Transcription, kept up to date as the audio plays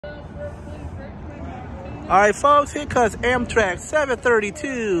All right, folks, here comes Amtrak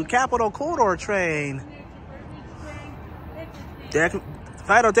 732 Capital Corridor train. The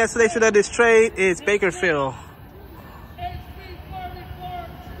final destination of this train is Bakersfield.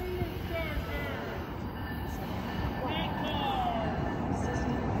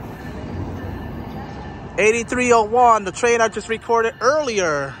 8301, the train I just recorded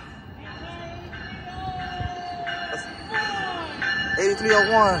earlier.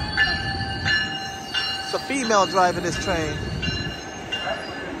 8301. It's a female driving this train.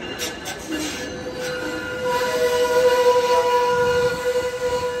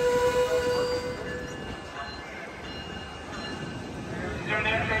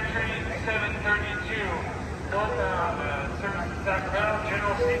 Train 732, northbound, service to Sacramento.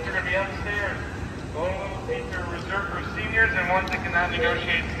 General seats are going to be upstairs. Below seats are reserved for seniors and ones that cannot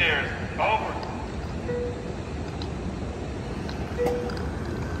negotiate stairs. Over.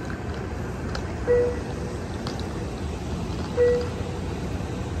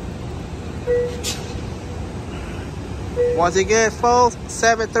 Once again, folks,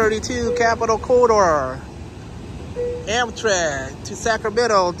 732 Capital Corridor. Amtrak to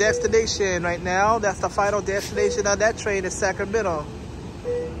Sacramento destination right now. That's the final destination of that train is Sacramento.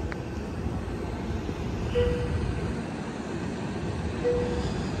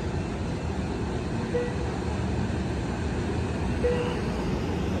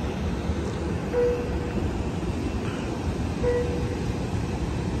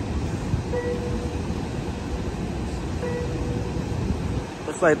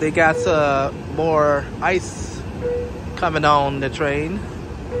 Looks like they got more ice coming on the train.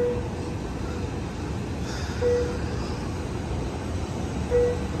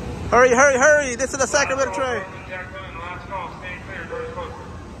 Hurry, hurry, hurry! This is the Sacramento train.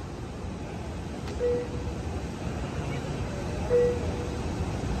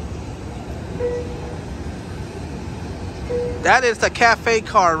 That is the cafe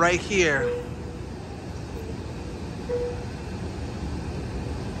car right here.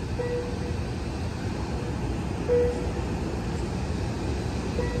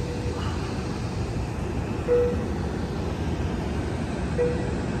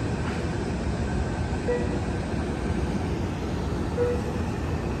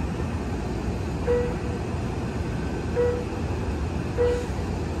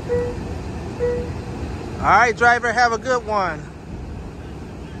 All right, driver, have a good one.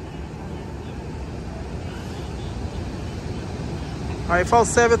 All right, folks,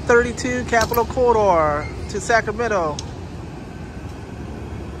 732 Capital Corridor to Sacramento.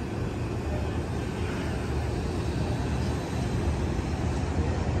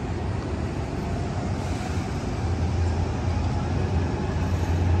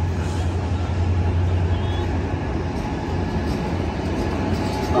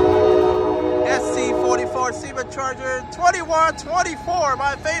 Charger 2124,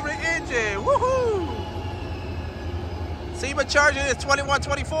 my favorite engine. Woohoo! SEMA Charger is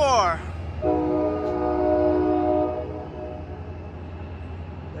 2124.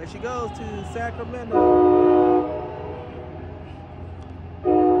 There she goes to Sacramento.